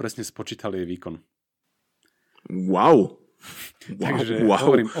celkom presne spočítal jej výkon. Wow. Takže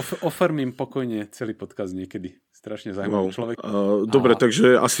hovorím, ofermím pokojne celý podcast niekedy. Strašne zaujímavý človek. Dobre,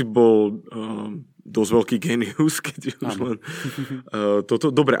 takže asi bol dosť veľký genius, keď už len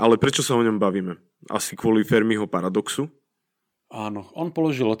toto. Dobre, ale prečo sa o ňom bavíme? Asi kvôli Fermiho paradoxu? Áno, on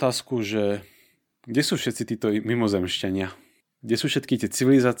položil otázku, že kde sú všetci títo mimozemšťania? Kde sú všetky tie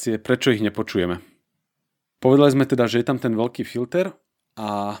civilizácie, prečo ich nepočujeme? Povedali sme teda, že je tam ten veľký filter,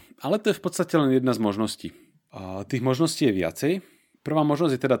 ale to je v podstate len jedna z možností. Tých možností je viacej. Prvá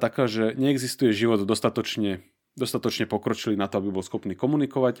možnosť je teda taká, že neexistuje život dostatočne pokročilý na to, aby bol schopný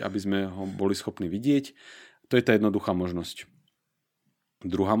komunikovať, aby sme ho boli schopní vidieť. To je tá jednoduchá možnosť.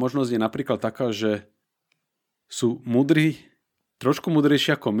 Druhá možnosť je napríklad taká, že sú múdri, trošku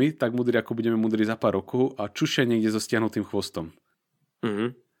múdrejší ako my, tak múdri ako budeme múdri za pár rokov a čušia niekde so stiahnutým chvostom.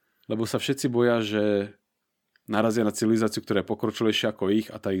 Lebo sa všetci boja, že narazia na civilizáciu, ktorá je pokročilejšia ako ich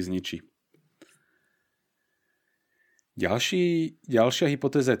a tá ich zničí. Ďalšia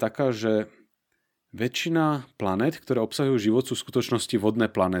hypotéza je taká, že väčšina planét, ktoré obsahujú život, sú v skutočnosti vodné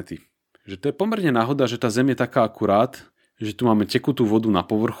planéty. Že to je pomerne náhoda, že tá Zem je taká akurát, že tu máme tekutú vodu na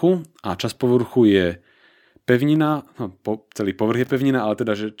povrchu a časť povrchu je pevnina, celý povrch je pevnina, ale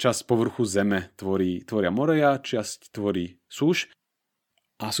teda, že časť povrchu Zeme tvoria moreja, časť tvorí súš.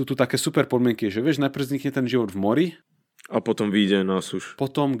 A sú tu také super podmienky, že vieš, najprv vznikne ten život v mori. A potom vyjde na súš.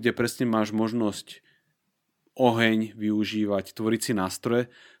 Potom, kde presne máš možnosť oheň využívať, tvoriť si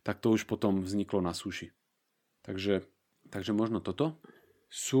nástroje, tak to už potom vzniklo na súši. Takže možno toto.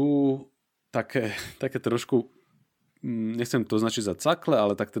 Sú také trošku, nechcem to označiť za cakle,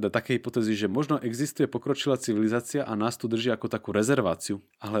 ale tak teda také hypotézy, že možno existuje pokročilá civilizácia a nás tu drží ako takú rezerváciu.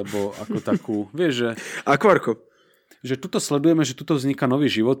 Alebo ako takú, vieš, že... Akvárko. Že tuto sledujeme, že tuto vzniká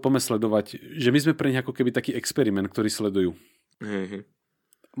nový život, poďme sledovať, že my sme pre nich ako keby taký experiment, ktorý sledujú.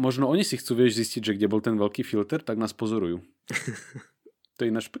 Možno oni si chcú, vieš, zistiť, že kde bol ten veľký filter, tak nás pozorujú. To je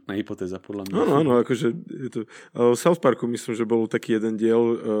ináč pekná hypotéza, podľa mňa. Áno, akože je to... V South Parku myslím, že bol taký jeden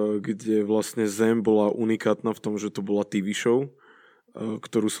diel, kde vlastne Zem bola unikátna v tom, že to bola TV show,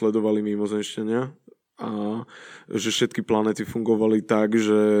 ktorú sledovali mimozemšťania a že všetky planéty fungovali tak,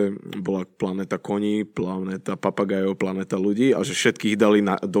 že bola planéta koní, planéta papagajov, planéta ľudí a že všetkých dali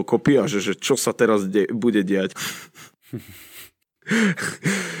dokopy a že čo sa teraz bude diať.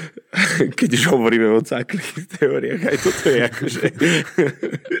 Keď už hovoríme o cáklých teóriách, aj toto je akože...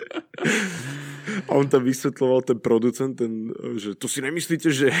 A on tam vysvetľoval ten producent, že to si nemyslíte,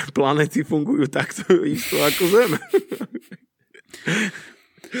 že planéty fungujú takto isto ako Zem?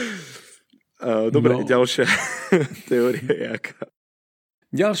 Dobre, ďalšia teória je aká?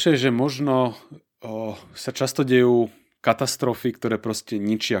 Ďalšie, že možno sa často dejú katastrofy, ktoré proste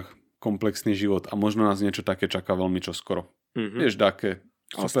ničia komplexný život a možno nás niečo také čaká veľmi čoskoro. Vieš, také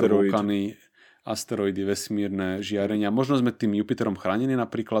supervulkány, asteroidy, vesmírne žiarenia. Možno sme tým Jupiterom chránení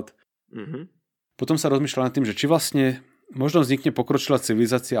napríklad. Potom sa rozmýšľa nad tým, že či vlastne možno vznikne pokročilá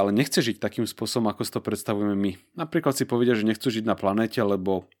civilizácia, ale nechce žiť takým spôsobom, ako si to predstavujeme my. Napríklad si povedia, že nechcú žiť na planéte,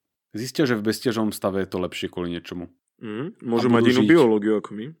 lebo zistia, že v bezťažnom stave je to lepšie kvôli niečomu. Môžu mať inú biológiu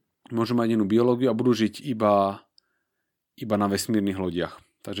ako my. Môžu mať inú biológiu a budú žiť iba na vesmírnych lodiach.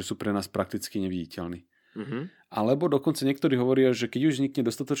 Takže sú pre nás prakticky neviditeľní. Alebo dokonca niektorí hovoria, že keď už vznikne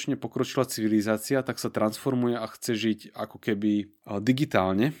dostatočne pokročilá civilizácia, tak sa transformuje a chce žiť ako keby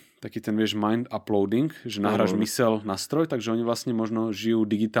digitálne. Taký ten, vieš, mind uploading, že nahráš mysel na stroj, takže oni vlastne možno žijú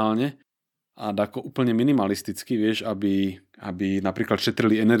digitálne a ako úplne minimalisticky, vieš, aby napríklad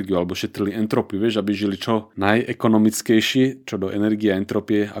šetrili energiu alebo šetrili entropiu, vieš, aby žili čo najekonomickejšie, čo do energie a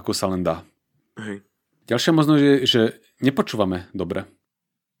entropie, ako sa len dá. Ďalšia možnosť je, že nepočúvame dobre.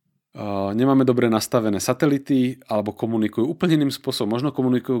 Nemáme dobre nastavené satelity alebo komunikujú úplne iným spôsobom. Možno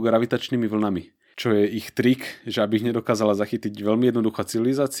komunikujú gravitačnými vlnami, čo je ich trik, že aby ich nedokázala zachytiť veľmi jednoduchá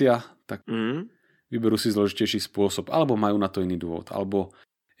civilizácia, tak vyberú si zložitejší spôsob, alebo majú na to iný dôvod, alebo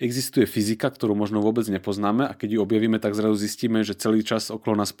existuje fyzika, ktorú možno vôbec nepoznáme a keď ju objavíme, tak zrazu zistíme, že celý čas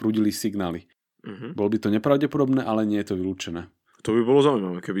okolo nás prúdili signály. Bolo by to nepravdepodobné, ale nie je to vylúčené. To by bolo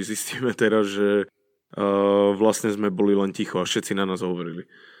zaujímavé, keby zistíme teraz, že vlastne sme boli len ticho a všetci na nás hovorili.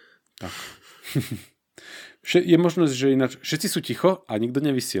 Tak. Je možnosť, že ináč všetci sú ticho a nikto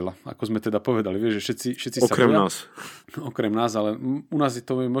nevysiela, ako sme teda povedali, vieš, že všetci okrem sa boja. Nás. Okrem nás, ale u nás je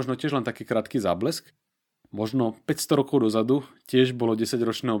to možno tiež len taký krátky záblesk. Možno 500 rokov dozadu tiež bolo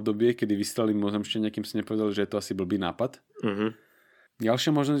 10-ročné obdobie, kedy vystrelili mimozemšťania, kým si nepovedali, že je to asi blbý nápad.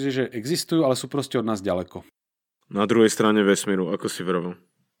 Ďalšia možnosť je, že existujú, ale sú proste od nás ďaleko. Na druhej strane vesmíru, ako si vravel.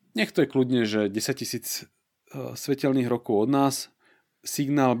 Nech to je kľudne, že 10 000 svetelných rokov od nás,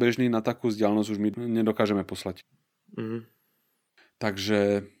 signál bežný na takú vzdialenosť už my nedokážeme poslať.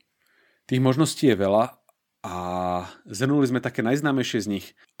 Takže tých možností je veľa a zhrnuli sme také najznámejšie z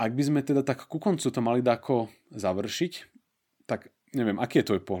nich. Ak by sme teda tak ku koncu to mali dáko završiť, tak neviem, aký je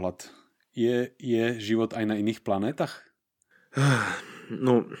tvoj pohľad? Je život aj na iných planétach?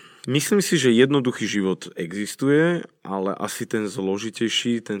 No, myslím si, že jednoduchý život existuje, ale asi ten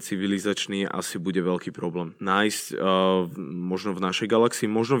zložitejší, ten civilizačný asi bude veľký problém. Nájsť možno v našej galaxii,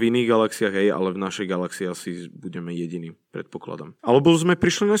 možno v iných galaxiách, ale v našej galaxii asi budeme jediní, predpokladám. Alebo sme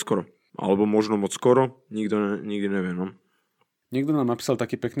prišli neskoro. Alebo možno moc skoro, nikdy nevie, no. Niekto nám napísal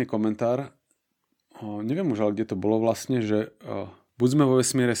taký pekný komentár, neviem už, ale kde to bolo vlastne, že buď sme vo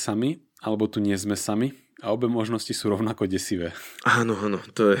vesmíre sami, alebo tu nie sme sami. A obe možnosti sú rovnako desivé. Áno,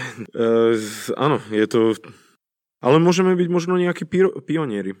 to je... áno, je to... Ale môžeme byť možno nejakí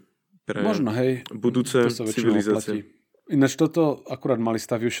pionieri pre možno, hej, budúce civilizácie. Ináč toto akurát mali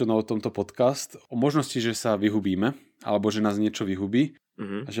Staviušno o tomto podcast, o možnosti, že sa vyhubíme, alebo že nás niečo vyhubí.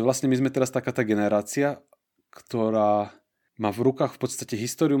 A že vlastne my sme teraz taká tá generácia, ktorá má v rukách v podstate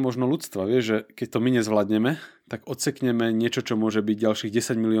históriu možno ľudstva. Vieš, že keď to my nezvládneme, tak odsekneme niečo, čo môže byť ďalších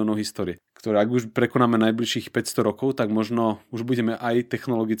 10 miliónov histórie. Ktoré ak už prekonáme najbližších 500 rokov, tak možno už budeme aj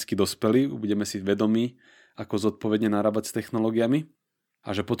technologicky dospelí, budeme si vedomí, ako zodpovedne narábať s technológiami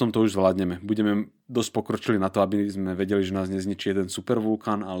a že potom to už zvládneme. Budeme dosť pokročili na to, aby sme vedeli, že nás nezničí jeden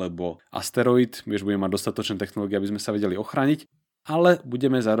supervulkán alebo asteroid, vieš, budeme mať dostatočné technológie, aby sme sa vedeli ochrániť, ale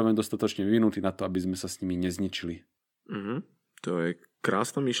budeme zároveň dostatočne vyvinutí na to, aby sme sa s nimi nezničili. To je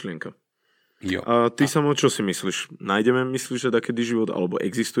krásna myšlienka. Jo. A ty samo, čo si myslíš? Nájdeme, myslíš, že takedy život, alebo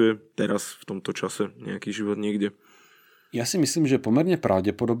existuje teraz v tomto čase nejaký život niekde? Ja si myslím, že je pomerne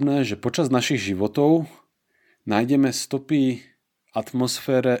pravdepodobné, že počas našich životov nájdeme stopy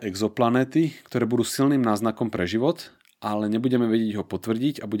atmosfére exoplanéty, ktoré budú silným náznakom pre život, ale nebudeme vedieť ho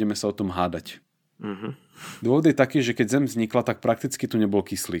potvrdiť a budeme sa o tom hádať. Dôvod je taký, že keď Zem vznikla, tak prakticky tu nebol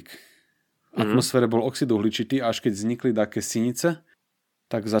kyslík. V atmosfére bol oxid uhličitý a až keď vznikli také sinice,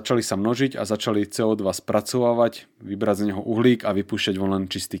 tak začali sa množiť a začali CO2 spracovávať, vybrať z neho uhlík a vypúšťať von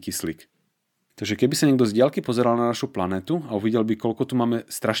len čistý kyslík. Takže keby sa niekto z diaľky pozeral na našu planetu a uvidel by, koľko tu máme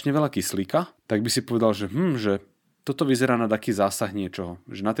strašne veľa kyslíka, tak by si povedal, že toto vyzerá na taký zásah niečoho.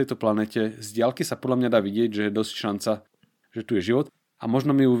 Že na tejto planete z diaľky sa podľa mňa dá vidieť, že je dosť šanca, že tu je život. A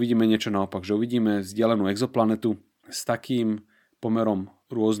možno my uvidíme niečo naopak, že uvidíme vzdialenú exoplanetu s takým pomerom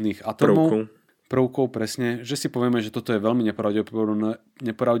rôznych atómov, prvkov presne, že si povieme, že toto je veľmi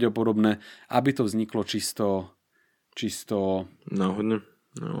nepravdepodobné, aby to vzniklo čisto náhodne.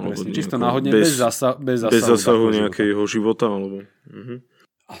 Presne, čisto náhodne, bez zásahu nejakého života. Alebo...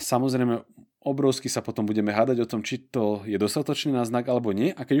 A samozrejme, obrovsky sa potom budeme hádať o tom, či to je dostatočný náznak alebo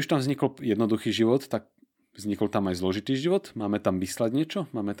nie. A keď už tam vznikol jednoduchý život, tak vznikol tam aj zložitý život. Máme tam vyslať niečo,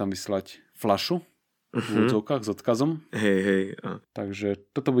 máme tam vyslať fľašu v úvodzovkách s odkazom. Hej. Takže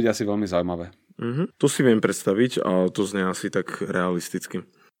toto bude asi veľmi zaujímavé. To si viem predstaviť a to znie asi tak realisticky.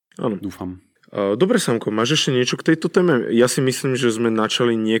 Áno. Dúfam. Dobre, Samko, máš ešte niečo k tejto téme? Ja si myslím, že sme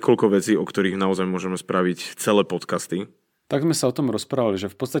načali niekoľko vecí, o ktorých naozaj môžeme spraviť celé podcasty. Tak sme sa o tom rozprávali,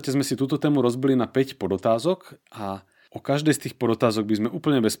 že v podstate sme si túto tému rozbili na 5 podotázok a o každej z tých podotázok by sme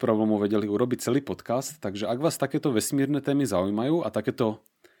úplne bez problémov vedeli urobiť celý podcast, takže ak vás takéto vesmírne témy zaujímajú a takéto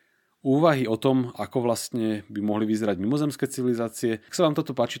úvahy o tom, ako vlastne by mohli vyzerať mimozemské civilizácie. Ak sa vám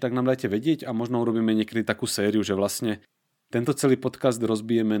toto páči, tak nám dajte vedieť a možno urobíme niekedy takú sériu, že vlastne tento celý podcast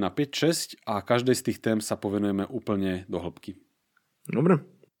rozbijeme na 5-6 a každej z tých tém sa povenujeme úplne do hĺbky. Dobre,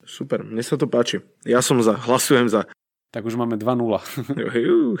 super, mne sa to páči. Ja som za, hlasujem za. Tak už máme 2-0.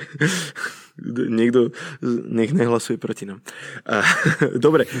 Niekto nech nehlasuje proti nám.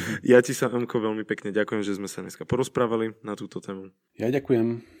 Dobre, ja ti sa, Amko, veľmi pekne ďakujem, že sme sa dneska porozprávali na túto tému. Ja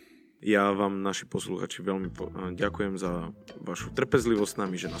ďakujem. Ja vám, naši posluchači, veľmi ďakujem za vašu trpezlivosť s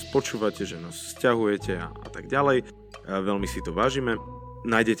nami, že nás počúvate, že nás sťahujete a tak ďalej. Veľmi si to vážime.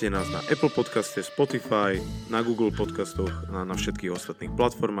 Nájdete nás na Apple podcaste, Spotify, na Google podcastoch a na všetkých ostatných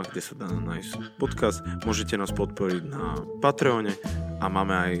platformách, kde sa dá nájsť podcast. Môžete nás podporiť na Patreone a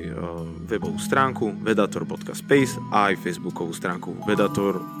máme aj webovú stránku vedator.space a aj facebookovú stránku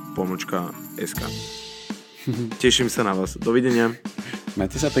vedator.sk. Teším sa na vás. Dovidenia.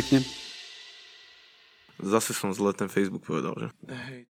 Majte sa pekne. Zase som zle ten Facebook povedal, že?